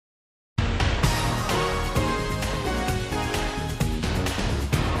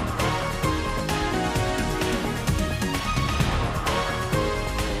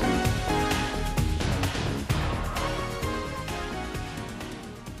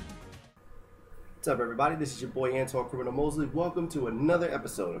What's up, everybody? This is your boy Antoine Criminal Mosley. Welcome to another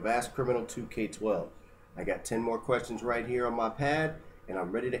episode of Ask Criminal 2K12. I got 10 more questions right here on my pad, and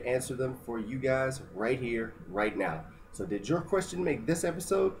I'm ready to answer them for you guys right here, right now. So did your question make this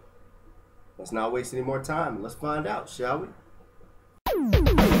episode? Let's not waste any more time. Let's find out, shall we?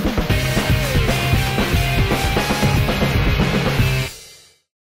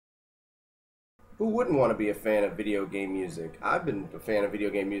 Who wouldn't want to be a fan of video game music? I've been a fan of video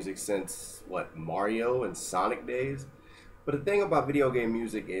game music since, Mario and Sonic days? But the thing about video game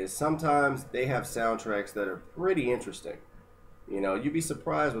music is sometimes they have soundtracks that are pretty interesting. You know, you'd be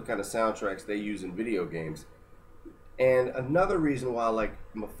surprised what kind of soundtracks they use in video games. And another reason why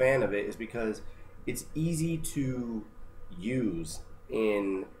I'm a fan of it is because it's easy to use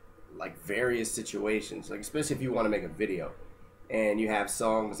in various situations, especially if you want to make a video and you have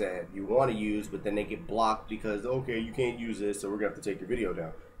songs that you want to use, but then they get blocked because, okay, you can't use this, so we're going to have to take your video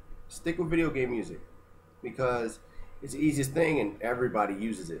down. Stick with video game music because it's the easiest thing and everybody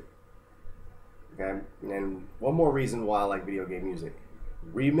uses it. Okay? And one more reason why I like video game music.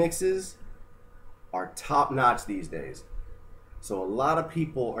 Remixes are top-notch these days. So a lot of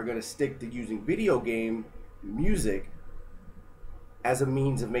people are going to stick to using video game music as a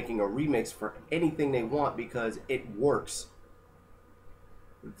means of making a remix for anything they want because it works.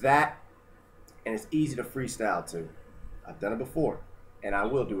 That, and it's easy to freestyle too. I've done it before, and I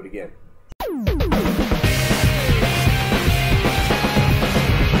will do it again.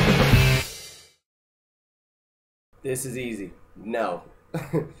 This is easy. No.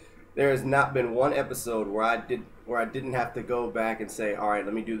 There has not been one episode where I didn't have to go back and say, all right,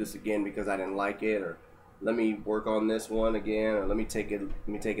 let me do this again because I didn't like it, or let me work on this one again, or let me take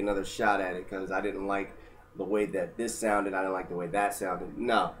another shot at it because I didn't like the way that this sounded, I didn't like the way that sounded.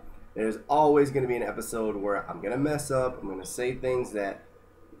 No, there's always going to be an episode where I'm going to mess up, I'm going to say things that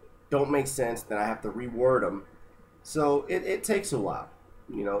don't make sense, then I have to reword them. So it takes a while.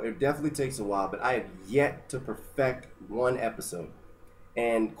 You know, it definitely takes a while, but I have yet to perfect one episode.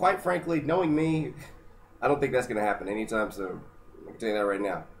 And quite frankly, knowing me, I don't think that's going to happen anytime soon. I can tell you that right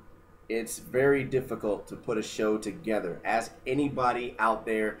now. It's very difficult to put a show together. Ask anybody out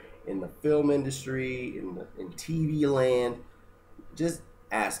there in the film industry, in TV land, just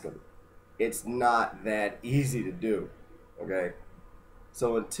ask them. It's not that easy to do, okay?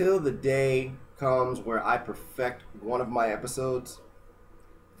 So until the day comes where I perfect one of my episodes,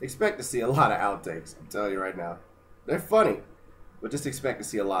 expect to see a lot of outtakes, I'm telling you right now. They're funny, but just expect to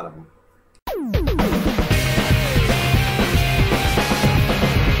see a lot of them.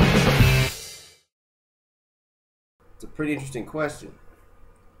 It's a pretty interesting question.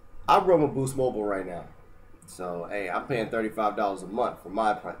 I run with Boost Mobile right now, so hey, I'm paying $35 a month for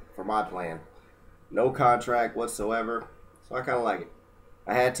my plan. No contract whatsoever, so I kind of like it.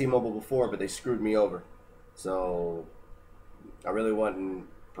 I had T-Mobile before, but they screwed me over, so I really wouldn't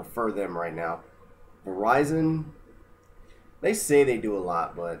prefer them right now. Verizon, they say they do a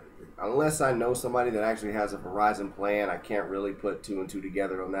lot, but unless I know somebody that actually has a Verizon plan, I can't really put two and two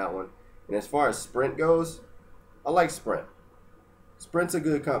together on that one. And as far as Sprint goes, I like Sprint. Sprint's a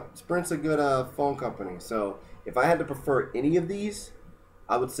good phone company. So if I had to prefer any of these,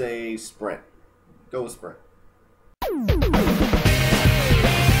 I would say Sprint. Go with Sprint.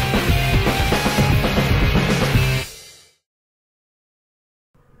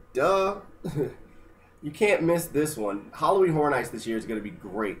 Duh. You can't miss this one. Halloween Horror Nights this year is going to be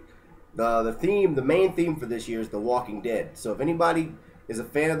great. The main theme for this year is The Walking Dead. So if anybody is a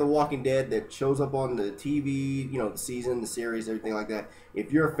fan of The Walking Dead that shows up on the TV, you know, the season, the series, everything like that,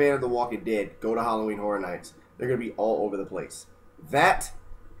 if you're a fan of The Walking Dead, go to Halloween Horror Nights. They're going to be all over the place. That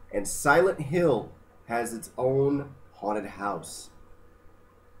and Silent Hill has its own haunted house.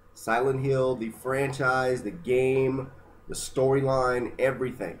 Silent Hill, the franchise, the game, the storyline,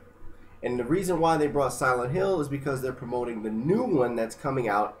 everything. And the reason why they brought Silent Hill is because they're promoting the new one that's coming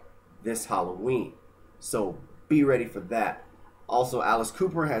out this Halloween. So be ready for that. Also, Alice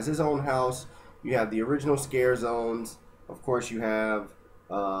Cooper has his own house. You have the original Scare Zones. Of course, you have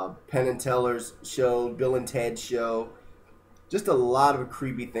Penn and Teller's show, Bill and Ted's show. Just a lot of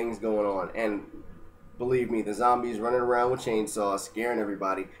creepy things going on. And believe me, the zombies running around with chainsaws, scaring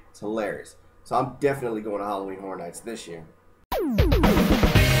everybody. It's hilarious. So I'm definitely going to Halloween Horror Nights this year.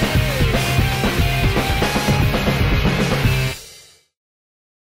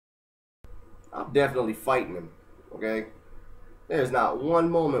 I'm definitely fighting them, okay? There's not one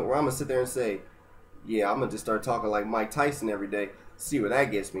moment where I'm going to sit there and say, yeah, I'm going to just start talking like Mike Tyson every day, see where that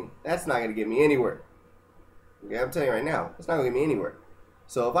gets me. That's not going to get me anywhere. Okay, I'm telling you right now, it's not going to get me anywhere.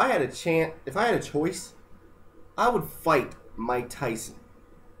 So if I had a choice, I would fight Mike Tyson.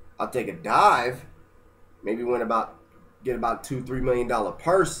 I'll take a dive, maybe get about $2-3 million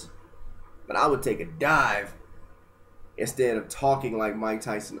purse, but I would take a dive instead of talking like Mike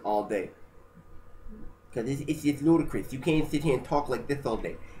Tyson all day. Because it's just ludicrous. You can't sit here and talk like this all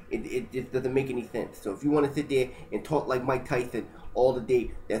day. It just doesn't make any sense. So if you want to sit there and talk like Mike Tyson all the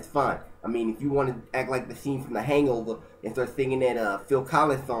day, that's fine. I mean, if you want to act like the scene from The Hangover and start singing that Phil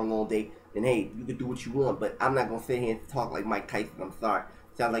Collins song all day, then hey, you can do what you want. But I'm not going to sit here and talk like Mike Tyson. I'm sorry.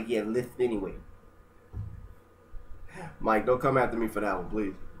 Sounds like you have lists anyway. Mike, don't come after me for that one,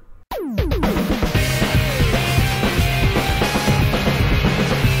 please.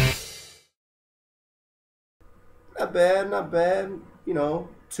 Not bad, not bad. You know,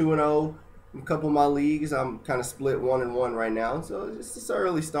 2-0. A couple of my leagues, I'm kind of split 1-1 right now. So it's just an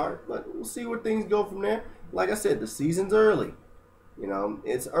early start, but we'll see where things go from there. Like I said, the season's early. You know,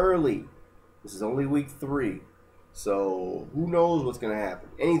 it's early. This is only week 3. So who knows what's going to happen?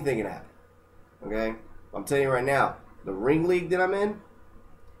 Anything can happen. Okay? I'm telling you right now, the ring league that I'm in,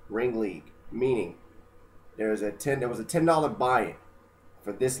 ring league, meaning there was a $10 buy-in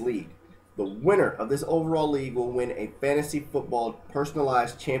for this league. The winner of this overall league will win a fantasy football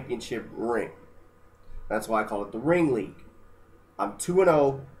personalized championship ring. That's why I call it the ring league. I'm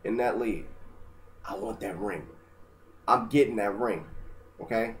 2-0 in that league. I want that ring. I'm getting that ring.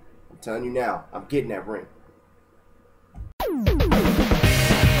 Okay? I'm telling you now, I'm getting that ring.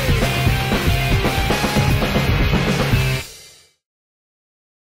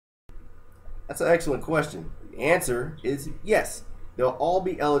 That's an excellent question. The answer is yes. They'll all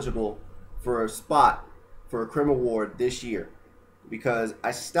be eligible for a spot for a Kriminal Award this year, because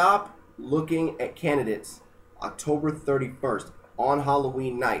I stopped looking at candidates October 31st on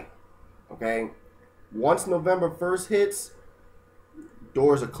Halloween night. Okay? Once November 1st hits,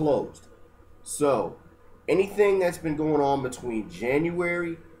 doors are closed. So anything that's been going on between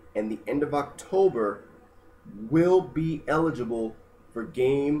January and the end of October will be eligible for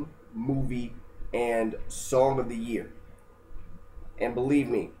game, movie, and song of the year. And believe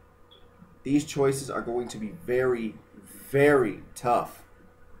me, these choices are going to be very, very tough.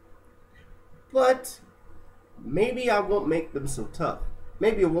 But maybe I won't make them so tough.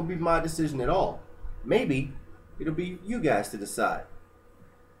 Maybe it won't be my decision at all. Maybe it'll be you guys to decide.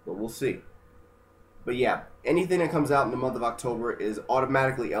 But we'll see. But yeah, anything that comes out in the month of October is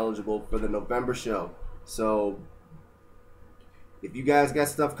automatically eligible for the November show. So if you guys got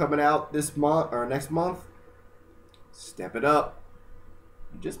stuff coming out this month or next month, step it up.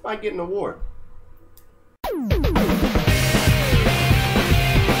 You just might get an award.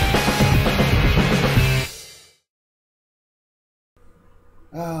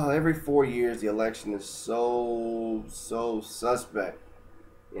 Every 4 years, the election is so suspect.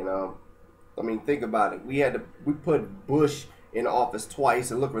 You know, I mean, think about it. We put Bush in office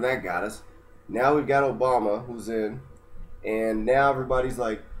twice, and look where that got us. Now we've got Obama, who's in, and now everybody's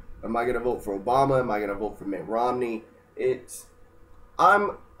like, "Am I gonna vote for Obama? Am I gonna vote for Mitt Romney?"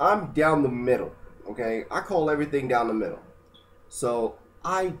 I'm down the middle, okay? I call everything down the middle. So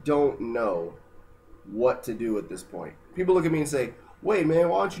I don't know what to do at this point. People look at me and say, "Wait, man,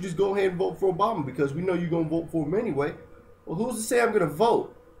 why don't you just go ahead and vote for Obama, because we know you're going to vote for him anyway." Well, who's to say I'm going to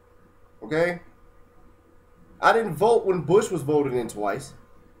vote? Okay? I didn't vote when Bush was voted in twice.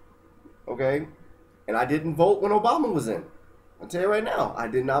 Okay? And I didn't vote when Obama was in. I'll tell you right now, I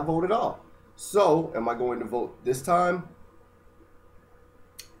did not vote at all. So, am I going to vote this time?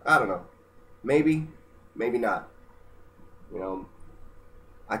 I don't know. Maybe, maybe not. You know,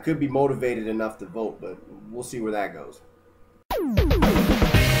 I could be motivated enough to vote, but we'll see where that goes.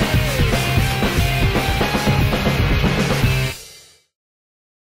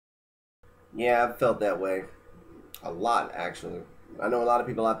 Yeah, I've felt that way. A lot, actually. I know a lot of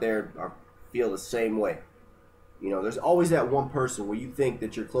people out there feel the same way. You know, there's always that one person where you think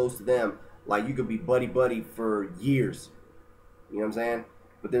that you're close to them, like you could be buddy-buddy for years. You know what I'm saying?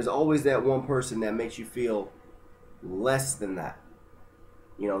 But there's always that one person that makes you feel less than that.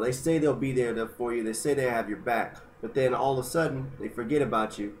 You know, they say they'll be there for you. They say they have your back. But then all of a sudden, they forget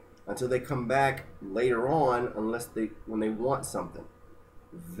about you until they come back later on, when they want something.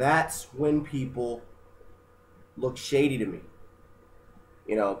 That's when people look shady to me.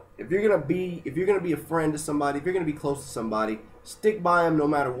 You know, if you're gonna be a friend to somebody, if you're gonna be close to somebody, stick by them no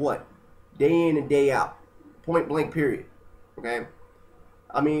matter what, day in and day out, point blank period. Okay.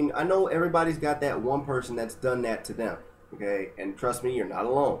 I mean, I know everybody's got that one person that's done that to them, okay? And trust me, you're not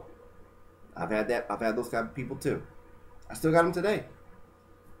alone. I've had those kind of people too. I still got them today.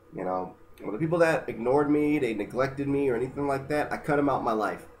 You know, well, the people that ignored me, they neglected me or anything like that, I cut them out of my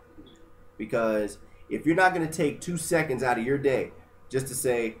life. Because if you're not going to take 2 seconds out of your day just to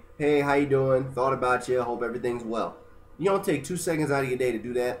say, Hey, how you doing? Thought about you. Hope everything's well. You don't take 2 seconds out of your day to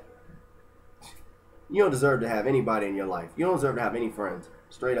do that. You don't deserve to have anybody in your life. You don't deserve to have any friends.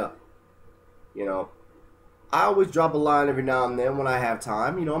 Straight up. You know, I always drop a line every now and then when I have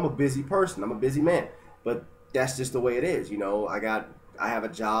time. You know, I'm a busy person. I'm a busy man. But that's just the way it is. You know, I have a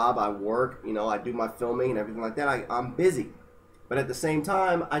job. I work. You know, I do my filming and everything like that. I'm busy. But at the same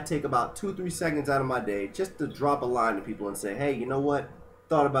time, I take about 2-3 seconds out of my day just to drop a line to people and say, hey, you know what?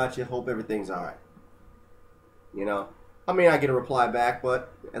 Thought about you. Hope everything's all right. You know, I mean, I get a reply back,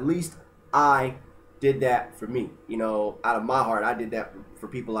 but at least I did that for me. You know, out of my heart, I did that for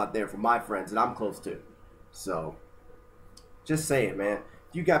people out there, for my friends that I'm close to. So, just say it, man.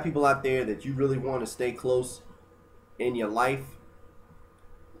 If you got people out there that you really want to stay close in your life,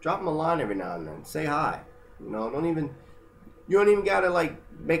 drop them a line every now and then. Say hi. You know, you don't even gotta like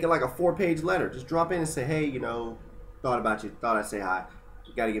make it like a 4-page letter. Just drop in and say, hey, you know, thought about you. Thought I'd say hi.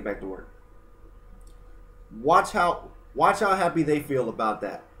 Got to get back to work. Watch how happy they feel about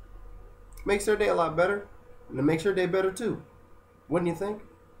that. Makes their day a lot better, and it makes your day better too. Wouldn't you think?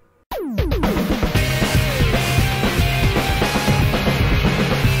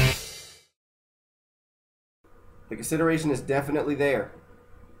 The consideration is definitely there,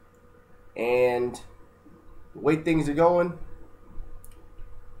 and the way things are going,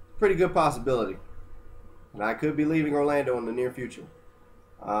 pretty good possibility. And I could be leaving Orlando in the near future.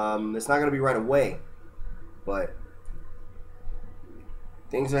 It's not going to be right away, but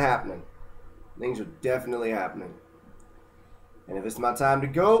things are happening. Things are definitely happening. And if it's my time to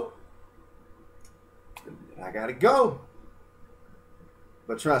go, I got to go.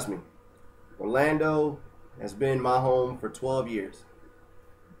 But trust me, Orlando has been my home for 12 years.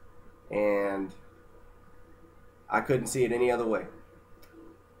 And I couldn't see it any other way.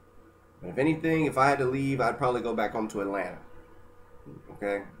 But if anything, if I had to leave, I'd probably go back home to Atlanta.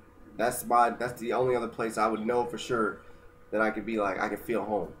 Okay, that's the only other place I would know for sure that I could be like I could feel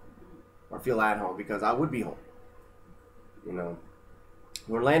home or feel at home, because I would be home. You know,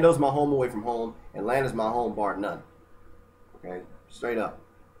 Orlando's my home away from home. Atlanta's my home bar none. Okay, straight up.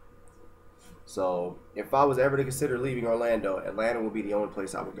 So if I was ever to consider leaving Orlando, Atlanta would be the only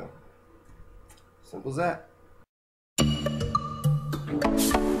place I would go. Simple as that.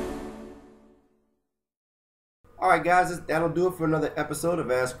 Alright guys, that'll do it for another episode of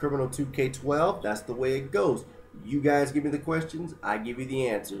Ask Criminal 2K12. That's the way it goes. You guys give me the questions, I give you the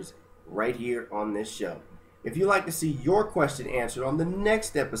answers right here on this show. If you'd like to see your question answered on the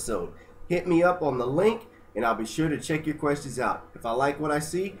next episode, hit me up on the link and I'll be sure to check your questions out. If I like what I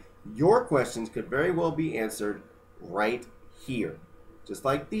see, your questions could very well be answered right here, just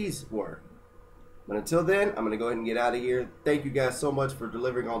like these were. But until then, I'm going to go ahead and get out of here. Thank you guys so much for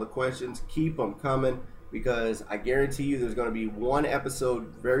delivering all the questions. Keep them coming, because I guarantee you there's going to be one episode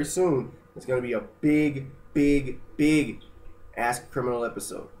very soon. It's going to be a big Ask Criminal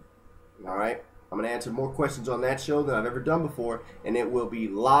episode. All right? I'm going to answer more questions on that show than I've ever done before, and it will be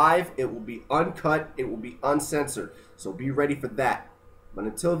live, it will be uncut, it will be uncensored. So be ready for that. But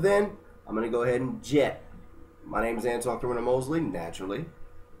until then, I'm going to go ahead and jet. My name is Antoine Criminal Mosley, naturally.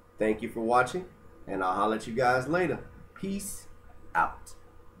 Thank you for watching, and I'll holler at you guys later. Peace out.